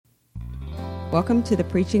Welcome to the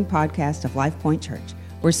preaching podcast of Life Point Church.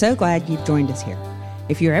 We're so glad you've joined us here.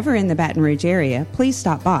 If you're ever in the Baton Rouge area, please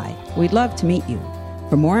stop by. We'd love to meet you.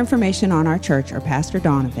 For more information on our church or Pastor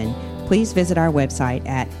Donovan, please visit our website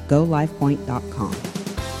at golifepoint.com.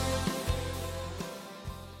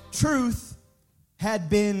 Truth had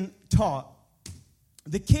been taught.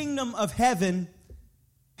 The kingdom of heaven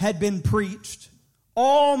had been preached.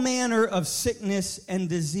 All manner of sickness and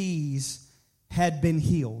disease had been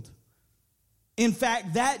healed. In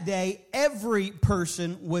fact, that day, every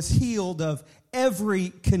person was healed of every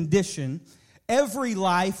condition. Every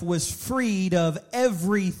life was freed of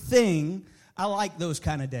everything. I like those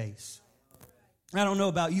kind of days. I don't know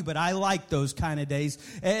about you, but I like those kind of days.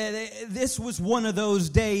 This was one of those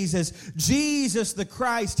days as Jesus the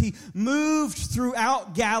Christ, he moved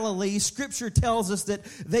throughout Galilee. Scripture tells us that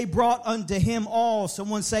they brought unto him all,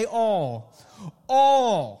 someone say all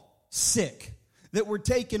sick, that were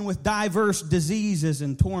taken with diverse diseases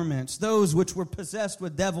and torments, those which were possessed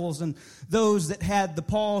with devils and those that had the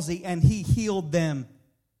palsy, and he healed them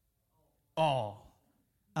all.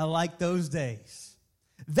 I like those days.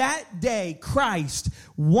 That day, Christ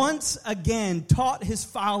once again taught his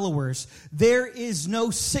followers, there is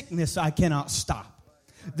no sickness I cannot stop.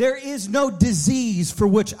 There is no disease for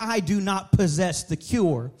which I do not possess the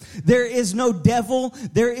cure. There is no devil,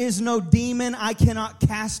 there is no demon I cannot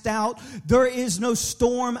cast out. There is no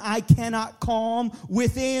storm I cannot calm,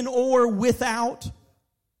 within or without.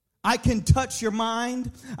 I can touch your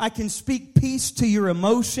mind. I can speak peace to your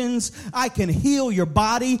emotions. I can heal your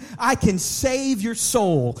body. I can save your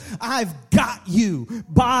soul. I've got you,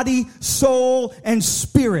 body, soul, and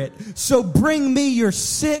spirit. So bring me your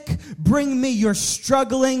sick. Bring me your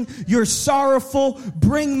struggling, your sorrowful.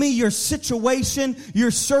 Bring me your situation,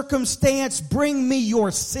 your circumstance. Bring me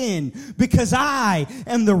your sin, because I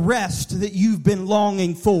am the rest that you've been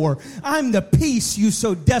longing for. I'm the peace you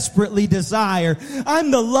so desperately desire.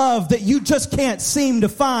 I'm the love that you just can't seem to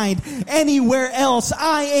find anywhere else.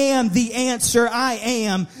 I am the answer. I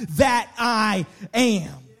am that I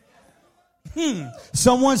am.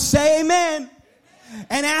 Someone say amen.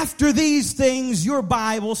 And after these things, your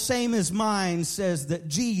Bible, same as mine, says that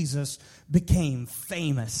Jesus became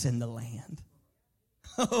famous in the land.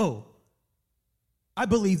 Oh, I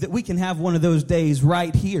believe that we can have one of those days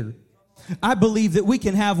right here. I believe that we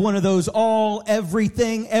can have one of those all,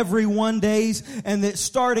 everything, everyone days, and that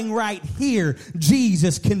starting right here,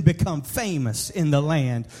 Jesus can become famous in the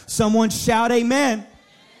land. Someone shout amen.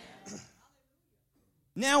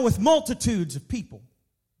 Now with multitudes of people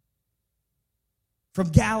from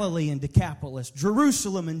Galilee and Decapolis,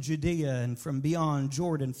 Jerusalem and Judea, and from beyond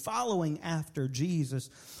Jordan, following after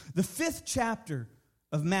Jesus, the 5th chapter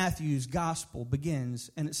of Matthew's gospel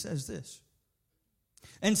begins, and it says this.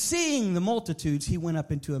 And seeing the multitudes, he went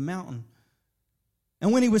up into a mountain.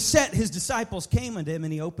 And when he was set, his disciples came unto him,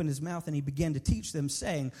 and he opened his mouth, and he began to teach them,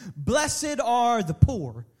 saying, Blessed are the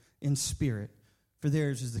poor in spirit, for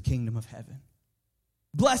theirs is the kingdom of heaven.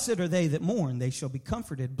 Blessed are they that mourn, they shall be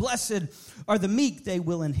comforted. Blessed are the meek, they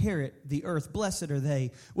will inherit the earth. Blessed are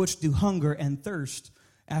they which do hunger and thirst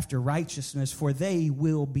after righteousness, for they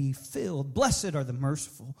will be filled. Blessed are the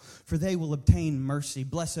merciful, for they will obtain mercy.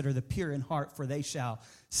 Blessed are the pure in heart, for they shall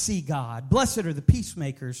see God. Blessed are the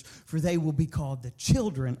peacemakers, for they will be called the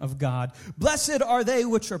children of God. Blessed are they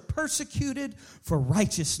which are persecuted for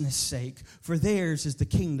righteousness' sake, for theirs is the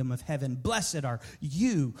kingdom of heaven. Blessed are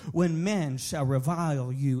you when men shall revile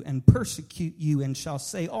you and persecute you, and shall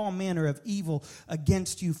say all manner of evil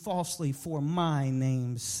against you falsely for my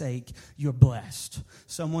name's sake. You're blessed.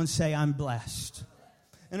 Someone say, I'm blessed.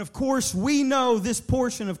 And of course, we know this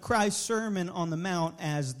portion of Christ's Sermon on the Mount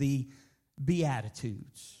as the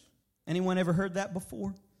Beatitudes. Anyone ever heard that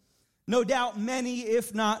before? No doubt many,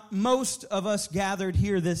 if not most of us gathered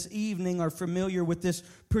here this evening are familiar with this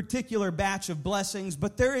particular batch of blessings,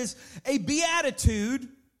 but there is a beatitude,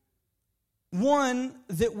 one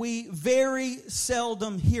that we very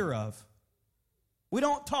seldom hear of. We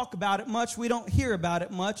don't talk about it much. We don't hear about it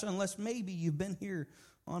much, unless maybe you've been here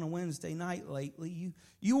on a Wednesday night lately.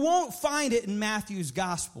 You won't find it in Matthew's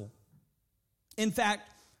gospel. In fact,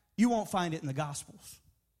 you won't find it in the Gospels.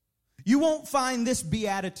 You won't find this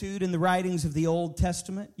beatitude in the writings of the Old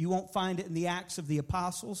Testament. You won't find it in the Acts of the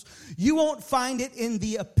Apostles. You won't find it in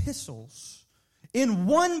the epistles. In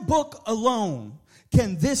one book alone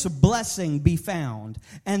can this blessing be found,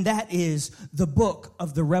 and that is the book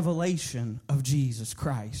of the Revelation of Jesus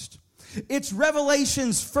Christ. It's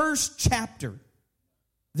Revelation's 1st chapter.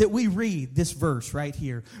 that we read this verse right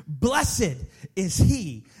here. Blessed is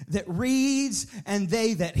he that reads and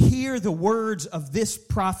they that hear the words of this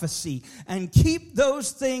prophecy and keep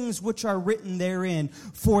those things which are written therein,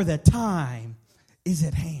 for the time is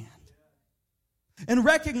at hand. And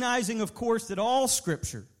recognizing, of course, that all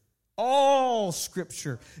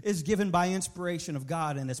Scripture is given by inspiration of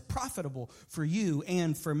God and is profitable for you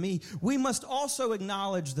and for me, we must also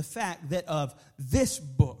acknowledge the fact that of this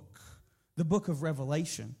book, the book of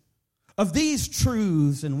Revelation, of these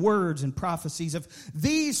truths and words and prophecies, of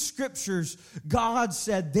these scriptures, God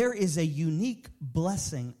said there is a unique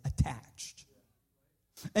blessing attached.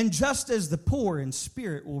 And just as the poor in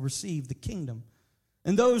spirit will receive the kingdom,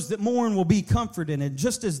 and those that mourn will be comforted, and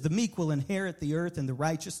just as the meek will inherit the earth, and the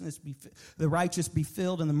righteous be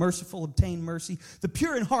filled, and the merciful obtain mercy, the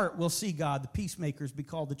pure in heart will see God, the peacemakers be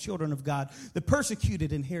called the children of God, the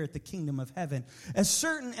persecuted inherit the kingdom of heaven. As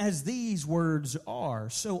certain as these words are,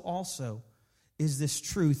 so also is this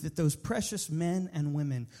truth, that those precious men and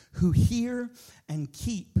women who hear and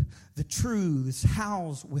keep the truths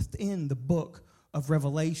housed within the book of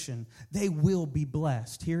Revelation, they will be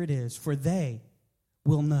blessed. Here it is, for they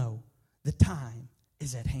will know the time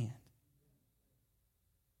is at hand.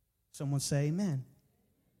 Someone say amen.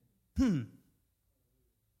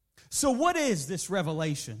 So what is this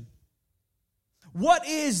revelation? What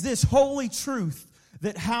is this holy truth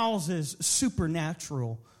that houses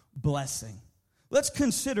supernatural blessing? Let's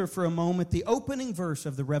consider for a moment the opening verse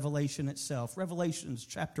of the Revelation itself. Revelations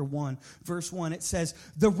chapter 1, verse 1. It says,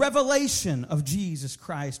 the revelation of Jesus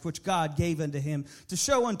Christ, which God gave unto him to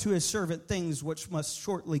show unto his servant things which must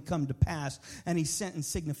shortly come to pass. And he sent and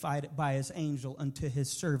signified it by his angel unto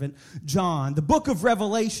his servant John. The book of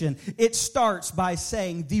Revelation, it starts by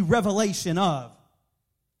saying the revelation of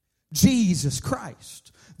Jesus Christ.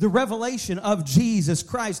 The revelation of Jesus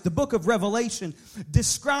Christ. The book of Revelation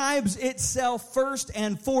describes itself first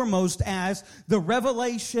and foremost as the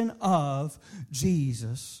revelation of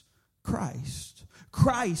Jesus Christ.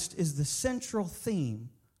 Christ is the central theme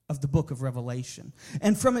of the book of Revelation.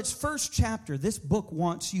 And from its first chapter, this book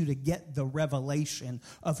wants you to get the revelation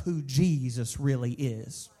of who Jesus really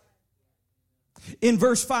is. In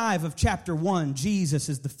verse 5 of chapter 1, Jesus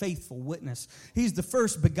is the faithful witness. He's the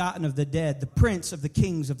first begotten of the dead, the prince of the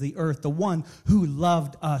kings of the earth, the one who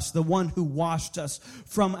loved us, the one who washed us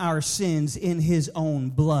from our sins in his own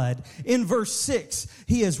blood. In verse 6,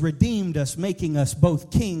 he has redeemed us, making us both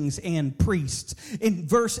kings and priests. In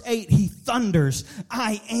verse 8, he thunders,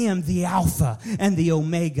 I am the Alpha and the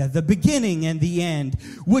Omega, the beginning and the end,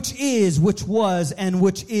 which is, which was, and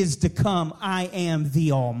which is to come. I am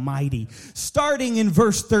the Almighty. Starting in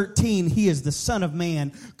verse 13, he is the Son of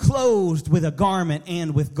Man, clothed with a garment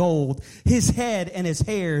and with gold. His head and his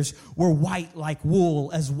hairs were white like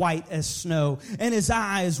wool, as white as snow. And his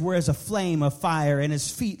eyes were as a flame of fire, and his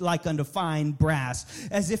feet like unto fine brass,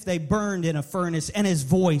 as if they burned in a furnace. And his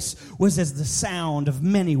voice was as the sound of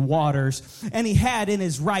many waters. And he had in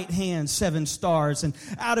his right hand 7 stars, and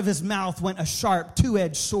out of his mouth went a sharp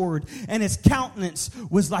 2-edged sword. And his countenance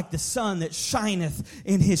was like the sun that shineth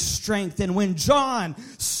in his strength. And when John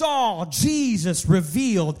saw Jesus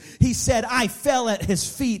revealed, he said, I fell at his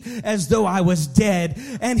feet as though I was dead.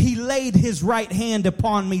 And he laid his right hand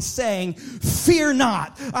upon me, saying, fear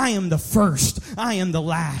not, I am the first, I am the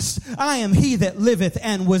last. I am he that liveth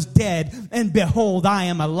and was dead, and behold, I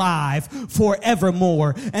am alive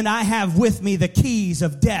forevermore. And I have with me the keys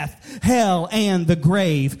of death, hell, and the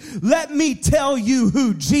grave. Let me tell you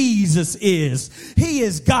who Jesus is. He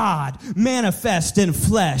is God manifest in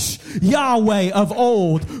flesh, Yahweh of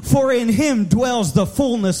old, for in him dwells the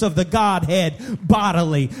fullness of the Godhead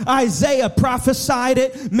bodily. Isaiah prophesied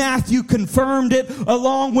it, Matthew confirmed it,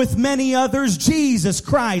 along with many others. Jesus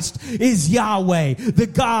Christ is Yahweh, the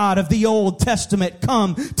God of the Old Testament,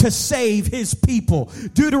 come to save his people.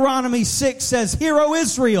 Deuteronomy 6 says, hear, O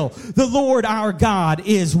Israel, the Lord our God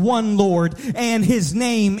is one Lord, and his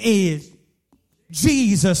name is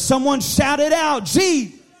Jesus. Someone shout it out,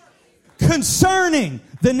 Jesus. Concerning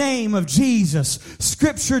the name of Jesus,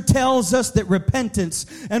 Scripture tells us that repentance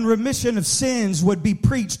and remission of sins would be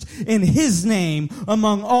preached in his name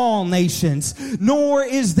among all nations. Nor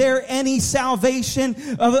is there any salvation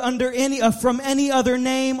from any other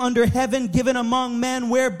name under heaven given among men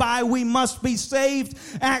whereby we must be saved.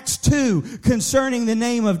 Acts 2, concerning the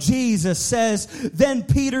name of Jesus, says, then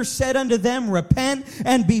Peter said unto them, repent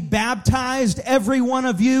and be baptized, every one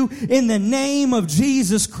of you, in the name of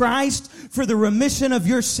Jesus Christ, for the remission of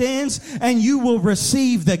your sins, and you will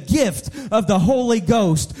receive the gift of the Holy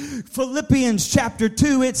Ghost. Philippians chapter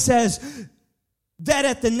 2, it says that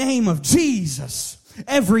at the name of Jesus,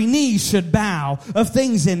 every knee should bow of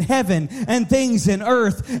things in heaven and things in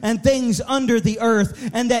earth and things under the earth,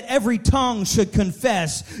 and that every tongue should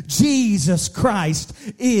confess Jesus Christ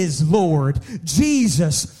is Lord.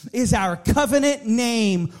 Jesus is our covenant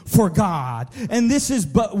name for God. And this is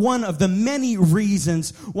but one of the many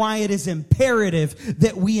reasons why it is imperative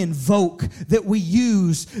that we invoke, that we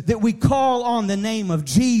use, that we call on the name of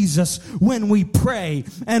Jesus when we pray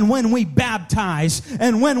and when we baptize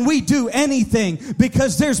and when we do anything,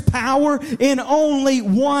 because there's power in only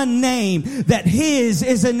one name, that His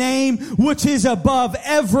is a name which is above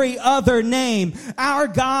every other name. Our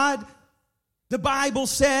God, the Bible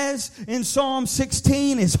says in Psalm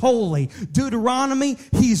 16, is holy. Deuteronomy,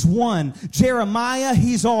 He's one. Jeremiah,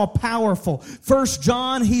 He's all powerful. 1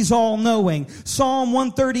 John, He's all knowing. Psalm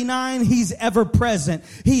 139, He's ever present.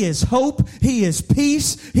 He is hope. He is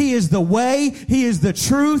peace. He is the way. He is the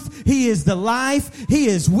truth. He is the life. He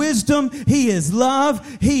is wisdom. He is love.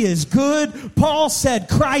 He is good. Paul said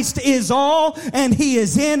Christ is all, and He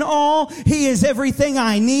is in all. He is everything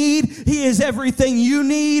I need. He is everything you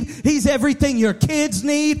need. He's everything your kids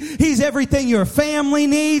need. He's everything your family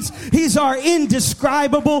needs. He's our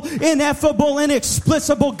indescribable, ineffable,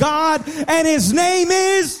 inexplicable God, and His name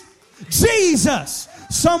is Jesus.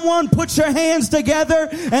 Someone put your hands together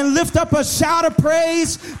and lift up a shout of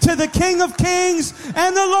praise to the King of Kings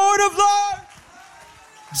and the Lord of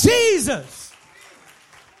Lords, Jesus.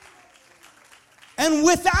 And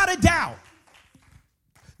without a doubt,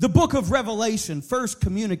 the book of Revelation first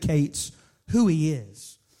communicates who He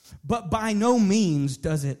is. But by no means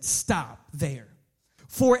does it stop there.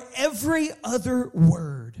 For every other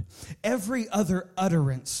word, every other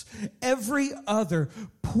utterance, every other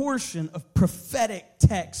portion of prophetic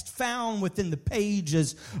text found within the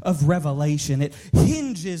pages of Revelation, it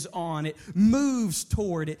hinges on, it moves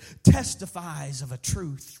toward, it testifies of a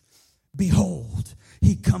truth. Behold,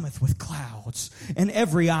 He cometh with clouds, and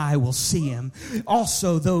every eye will see Him.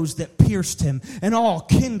 Also those that pierced Him, and all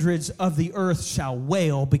kindreds of the earth shall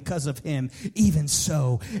wail because of Him. Even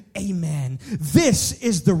so, amen. This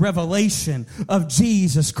is the revelation of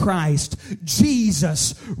Jesus Christ.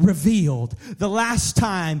 Jesus revealed. The last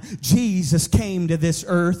time Jesus came to this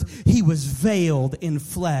earth, He was veiled in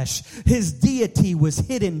flesh. His deity was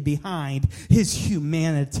hidden behind His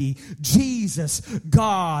humanity. Jesus,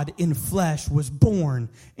 God in flesh, was born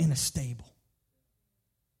in a stable.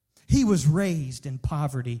 He was raised in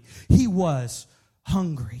poverty. He was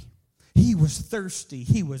hungry. He was thirsty.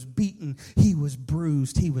 He was beaten. He was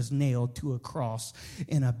bruised. He was nailed to a cross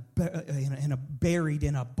buried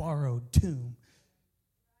in a borrowed tomb.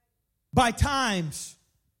 By times,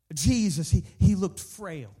 Jesus, he looked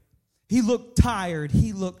frail. He looked tired.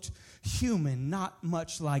 He looked human, not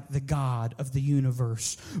much like the God of the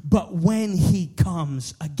universe. But when He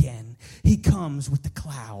comes again, He comes with the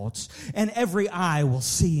clouds, and every eye will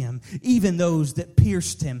see Him, even those that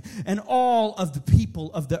pierced Him, and all of the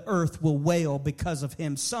people of the earth will wail because of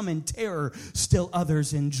Him, some in terror, still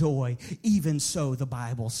others in joy. Even so, the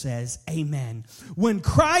Bible says, amen. When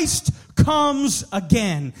Christ comes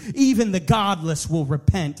again, even the godless will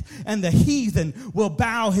repent, and the heathen will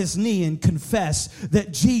bow his knee and confess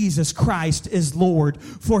that Jesus Christ is Lord,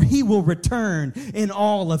 for He will return in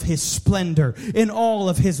all of His splendor, in all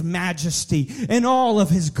of His majesty, in all of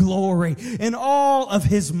His glory, in all of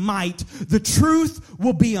His might. The truth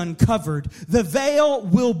will be uncovered. The veil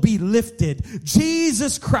will be lifted.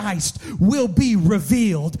 Jesus Christ will be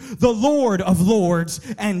revealed. The Lord of Lords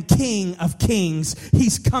and King of Kings.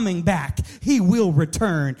 He's coming back. He will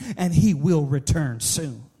return, and He will return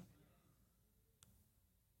soon.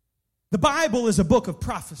 The Bible is a book of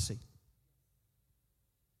prophecy.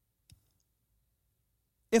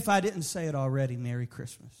 If I didn't say it already, Merry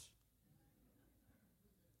Christmas.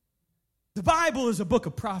 The Bible is a book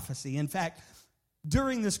of prophecy. In fact,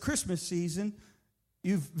 during this Christmas season,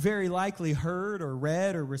 you've very likely heard or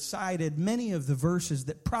read or recited many of the verses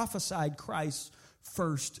that prophesied Christ's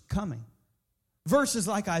first coming. Verses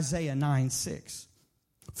like Isaiah 9:6.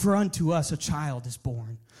 For unto us a child is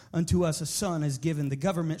born, unto us a son is given, the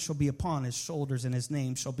government shall be upon His shoulders, and His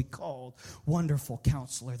name shall be called Wonderful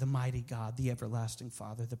Counselor, the Mighty God, the Everlasting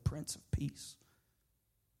Father, the Prince of Peace.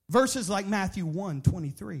 Verses like Matthew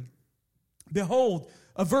 1:23. Behold,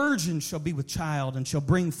 a virgin shall be with child, and shall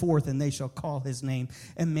bring forth, and they shall call His name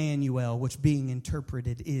Emmanuel, which being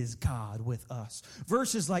interpreted is God with us.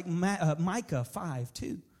 Verses like Micah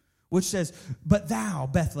 5:2. Which says, but thou,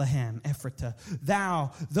 Bethlehem, Ephratah,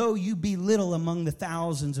 thou, though you be little among the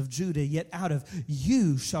thousands of Judah, yet out of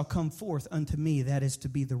you shall come forth unto me, that is to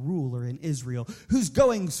be the ruler in Israel, whose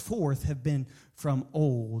goings forth have been from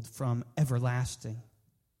old, from everlasting.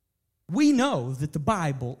 we know that the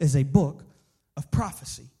Bible is a book of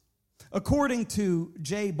prophecy. According to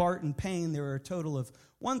J. Barton Payne, there are a total of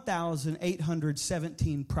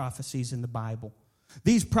 1,817 prophecies in the Bible.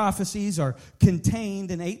 These prophecies are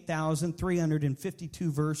contained in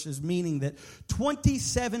 8,352 verses, meaning that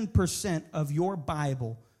 27% of your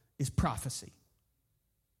Bible is prophecy.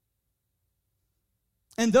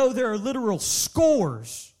 And though there are literal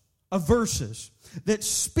scores of verses that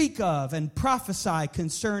speak of and prophesy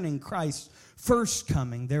concerning Christ's first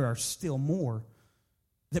coming, there are still more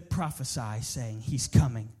that prophesy saying he's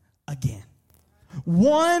coming again.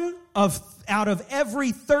 One out of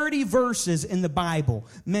every 30 verses in the Bible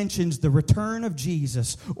mentions the return of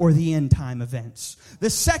Jesus or the end time events. The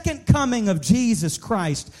second coming of Jesus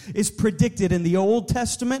Christ is predicted in the Old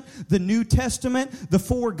Testament, the New Testament, the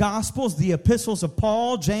four Gospels, the epistles of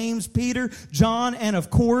Paul, James, Peter, John, and of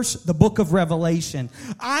course, the book of Revelation.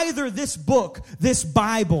 Either this book, this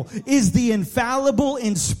Bible, is the infallible,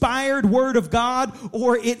 inspired Word of God,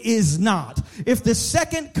 or it is not. If the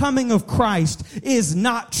second coming of Christ is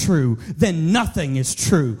not true, then nothing is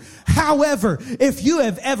true. However, if you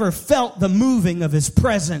have ever felt the moving of His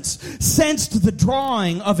presence, sensed the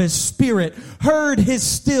drawing of His Spirit, heard His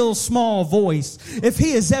still small voice, if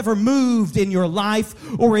He has ever moved in your life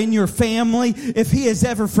or in your family, if He has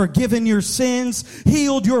ever forgiven your sins,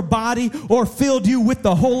 healed your body, or filled you with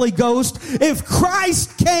the Holy Ghost, if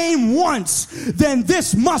Christ came once, then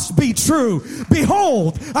this must be true.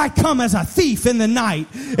 Behold, I come as a thief in the night.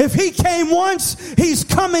 If He came once, He's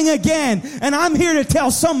coming again. And I'm here to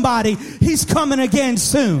tell somebody He's coming again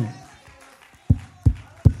soon.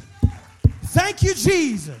 Thank you,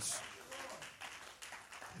 Jesus.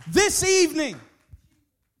 This evening,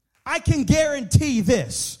 I can guarantee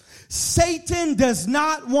this. Satan does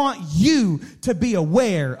not want you to be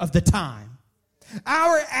aware of the time.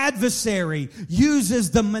 Our adversary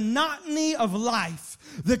uses the monotony of life,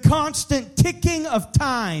 the constant ticking of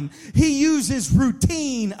time. He uses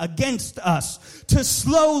routine against us to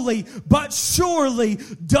slowly but surely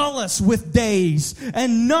dull us with days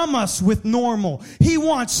and numb us with normal. He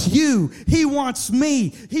wants you. He wants me.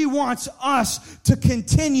 He wants us to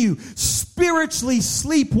continue spiritually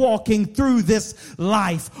sleepwalking through this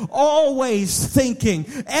life, always thinking,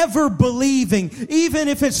 ever believing, even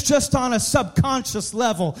if it's just on a subconscious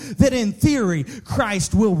level, that in theory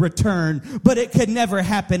Christ will return. But it could never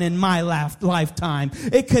happen in my lifetime.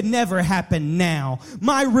 It could never happen now.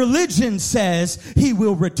 My religion says He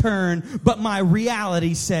will return, but my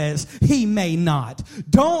reality says He may not.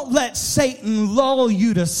 Don't let Satan lull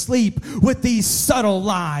you to sleep with these subtle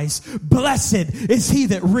lies. Blessed is he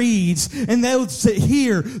that reads and those that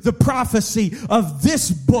hear the prophecy of this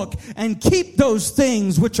book and keep those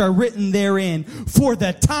things which are written therein, for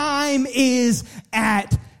the time is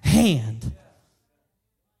at hand.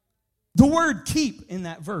 The word keep in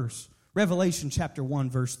that verse, Revelation chapter 1,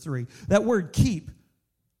 verse 3, that word keep,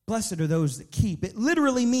 blessed are those that keep. It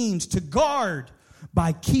literally means to guard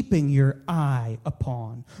by keeping your eye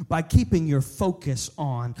upon, by keeping your focus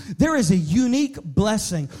on. There is a unique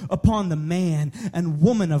blessing upon the man and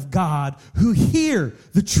woman of God who hear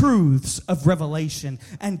the truths of Revelation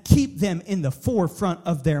and keep them in the forefront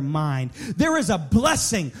of their mind. There is a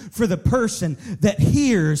blessing for the person that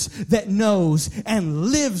hears, that knows, and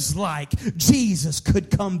lives like Jesus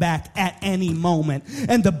could come back at any moment.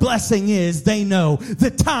 And the blessing is they know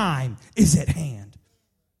the time is at hand.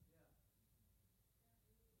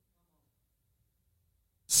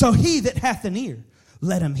 So he that hath an ear,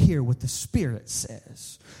 let him hear what the Spirit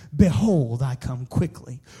says. Behold, I come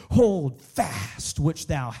quickly. Hold fast which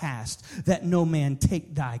thou hast, that no man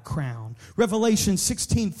take thy crown. Revelation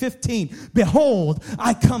 16:15. Behold,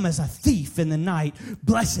 I come as a thief in the night.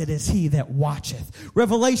 Blessed is he that watcheth.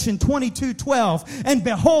 Revelation 22:12. And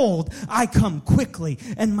behold, I come quickly,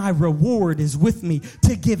 and my reward is with me,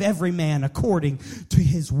 to give every man according to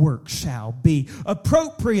his work shall be.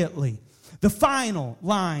 Appropriately, the final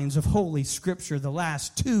lines of Holy Scripture, the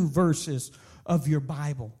last two verses of your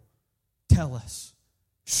Bible, tell us,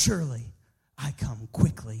 surely I come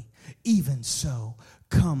quickly. Even so,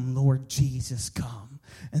 come, Lord Jesus, come.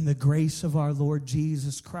 And the grace of our Lord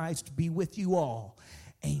Jesus Christ be with you all.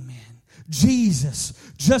 Amen. Jesus,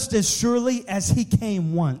 just as surely as he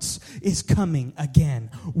came once, is coming again.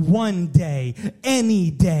 One day,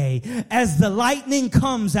 any day. As the lightning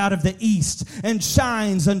comes out of the east and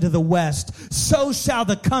shines unto the west, so shall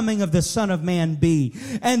the coming of the Son of Man be.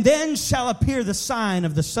 And then shall appear the sign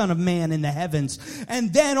of the Son of Man in the heavens.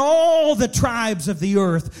 And then all the tribes of the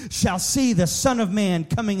earth shall see the Son of Man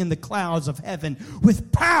coming in the clouds of heaven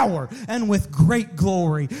with power and with great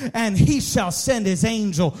glory. And he shall send his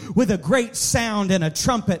angel with a great great sound and a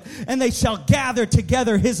trumpet, and they shall gather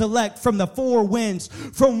together his elect from the four winds,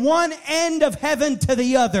 from one end of heaven to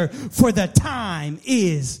the other, for the time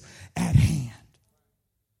is at hand.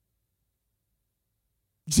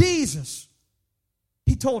 Jesus,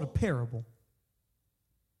 he told a parable.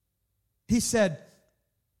 He said,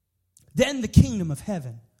 then the kingdom of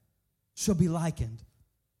heaven shall be likened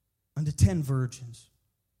unto 10 virgins,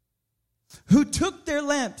 who took their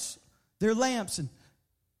lamps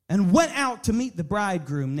and went out to meet the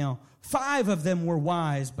bridegroom. Now, 5 of them were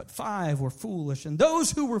wise, but 5 were foolish. And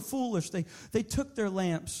those who were foolish, they took their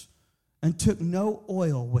lamps and took no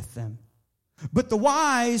oil with them. But the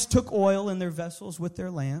wise took oil in their vessels with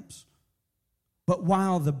their lamps. But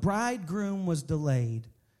while the bridegroom was delayed,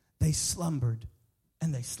 they slumbered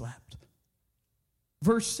and they slept.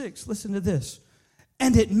 Verse 6, listen to this.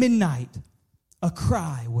 And at midnight, a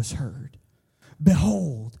cry was heard.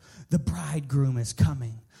 Behold, the bridegroom is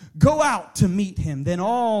coming. Go out to meet him. Then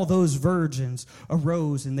all those virgins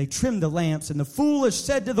arose and they trimmed the lamps. And the foolish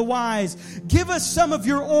said to the wise, give us some of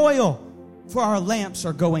your oil, for our lamps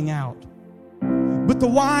are going out. But the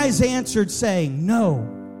wise answered, saying, no,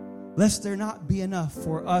 lest there not be enough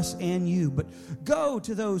for us and you, but go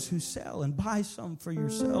to those who sell and buy some for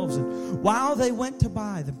yourselves. And while they went to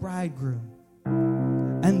buy, the bridegroom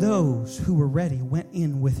and those who were ready went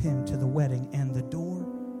in with him to the wedding, and the door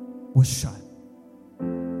was shut.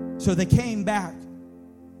 So they came back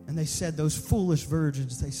and they said, those foolish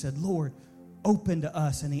virgins, they said, Lord, open to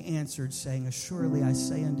us. And he answered, saying, assuredly I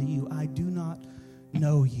say unto you, I do not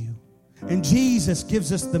know you. And Jesus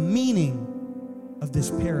gives us the meaning of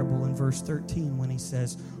this parable in verse 13 when he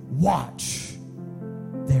says, watch,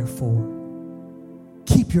 therefore.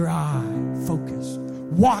 Keep your eye focused.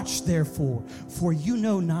 Watch, therefore, for you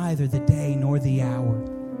know neither the day nor the hour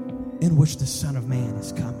in which the Son of Man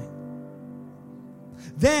is coming.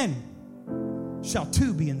 Then shall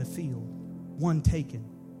 2 be in the field, one taken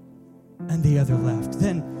and the other left.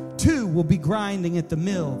 Then 2 will be grinding at the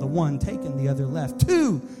mill, the one taken, the other left.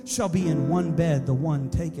 2 shall be in one bed, the one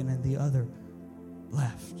taken and the other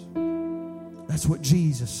left. That's what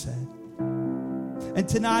Jesus said. And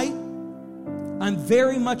tonight, I'm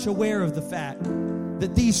very much aware of the fact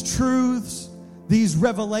that these truths, these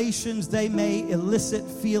revelations, they may elicit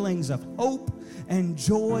feelings of hope and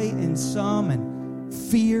joy in some and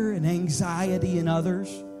fear and anxiety in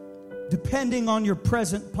others, depending on your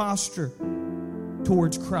present posture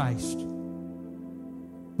towards Christ.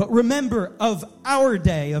 But remember, of our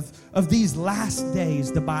day, of these last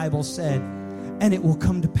days, the Bible said, and it will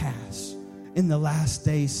come to pass in the last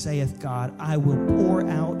days, saith God, I will pour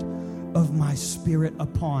out of my Spirit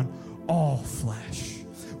upon all flesh.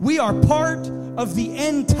 We are part of the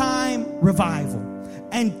end time revival.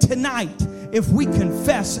 And tonight, if we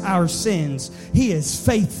confess our sins, He is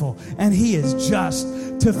faithful and He is just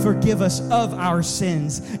to forgive us of our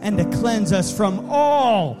sins and to cleanse us from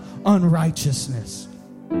all unrighteousness.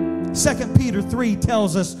 2 Peter 3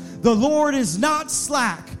 tells us, the Lord is not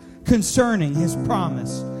slack concerning His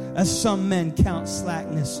promise, as some men count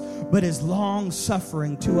slackness, but is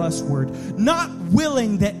long-suffering to usward, not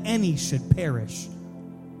willing that any should perish,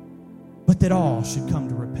 but that all should come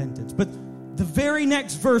to repentance. But the very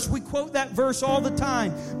next verse, we quote that verse all the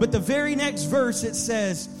time, but the very next verse it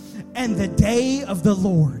says, and the day of the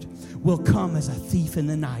Lord will come as a thief in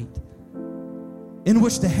the night, in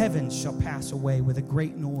which the heavens shall pass away with a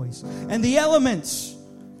great noise, and the elements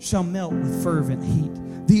shall melt with fervent heat.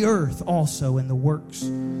 The earth also and the works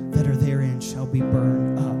that are therein shall be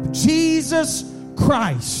burned up. Jesus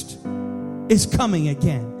Christ is coming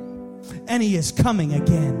again, and He is coming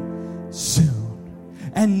again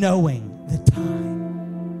soon. And knowing the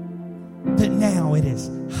time, that now it is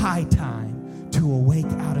high time to awake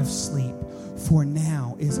out of sleep, for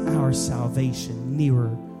now is our salvation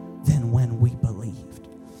nearer than when we believed.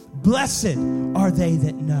 Blessed are they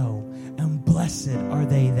that know, and blessed are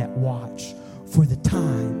they that watch, for the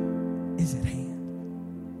time is at hand.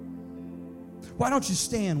 Why don't you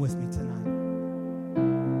stand with me tonight?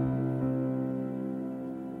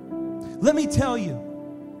 Let me tell you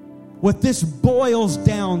what this boils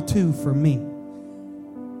down to for me.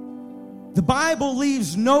 The Bible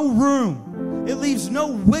leaves no room. It leaves no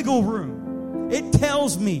wiggle room. It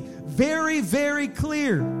tells me very, very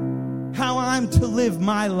clear how I'm to live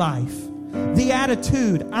my life, the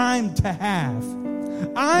attitude I'm to have.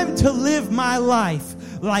 I'm to live my life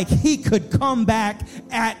like he could come back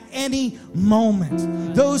at any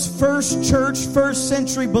moment. Those first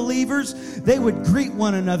century believers, they would greet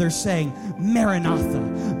one another saying, Maranatha,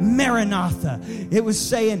 Maranatha. It was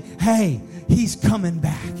saying, hey, he's coming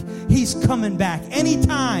back. He's coming back.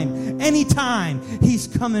 Anytime, he's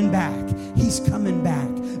coming back. He's coming back.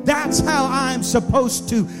 That's how I'm supposed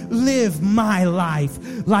to live my life,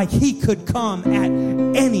 like he could come at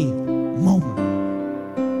any moment.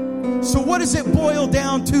 So what does it boil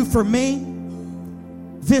down to for me?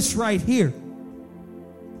 This right here.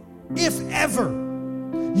 If ever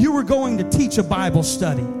you were going to teach a Bible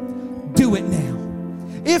study, do it now.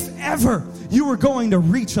 If ever you were going to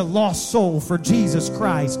reach a lost soul for Jesus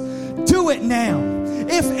Christ, do it now.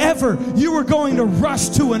 If ever you were going to rush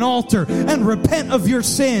to an altar and repent of your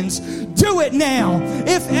sins, do it now.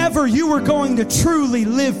 If ever you were going to truly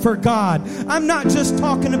live for God. I'm not just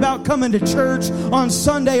talking about coming to church on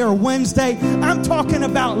Sunday or Wednesday. I'm talking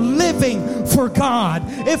about living for God.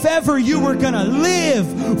 If ever you were going to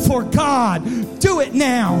live for God, do it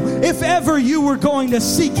now. If ever you were going to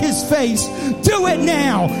seek his face, do it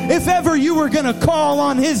now. If ever you were going to call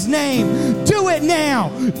on his name, do it now.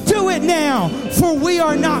 Do it now. For we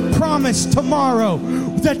are not promised tomorrow.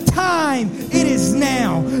 The time, it is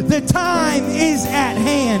now. The time is at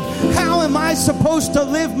hand. How am I supposed to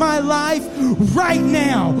live my life? Right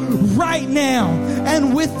now. Right now.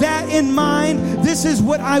 And with that in mind, this is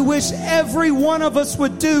what I wish every one of us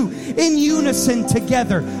would do in unison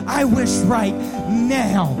together. I wish right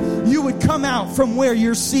now you would come out from where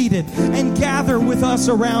you're seated and gather with us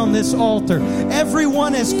around this altar.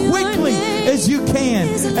 Everyone as quickly as you can.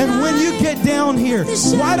 And when you get down here,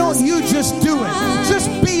 why don't you just do it? Just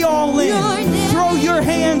be all in. Throw your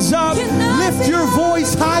hands up. Lift your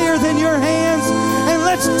voice higher than your hands. And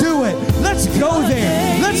let's do it. Let's go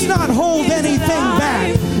there. Let's not hold anything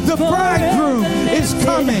back. The bridegroom is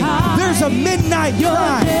coming. There's a midnight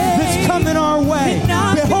cry that's coming our way.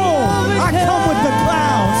 Behold, I come with the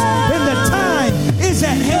clouds, and the time is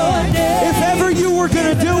at hand. If ever you were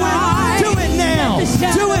going to do it now.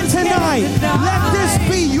 Do it tonight. Let this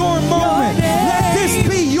be your moment. Let this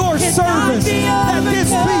be your service. Let this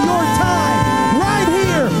be your time. Right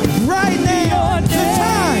here, right now. The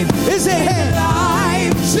time is at hand.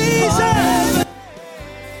 Jesus!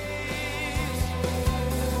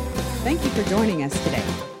 Thank you for joining us today.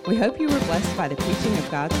 We hope you were blessed by the teaching of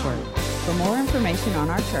God's Word. For more information on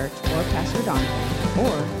our church or Pastor Donovan,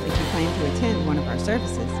 or if you plan to attend one of our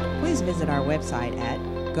services, please visit our website at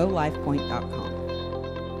golifepoint.com.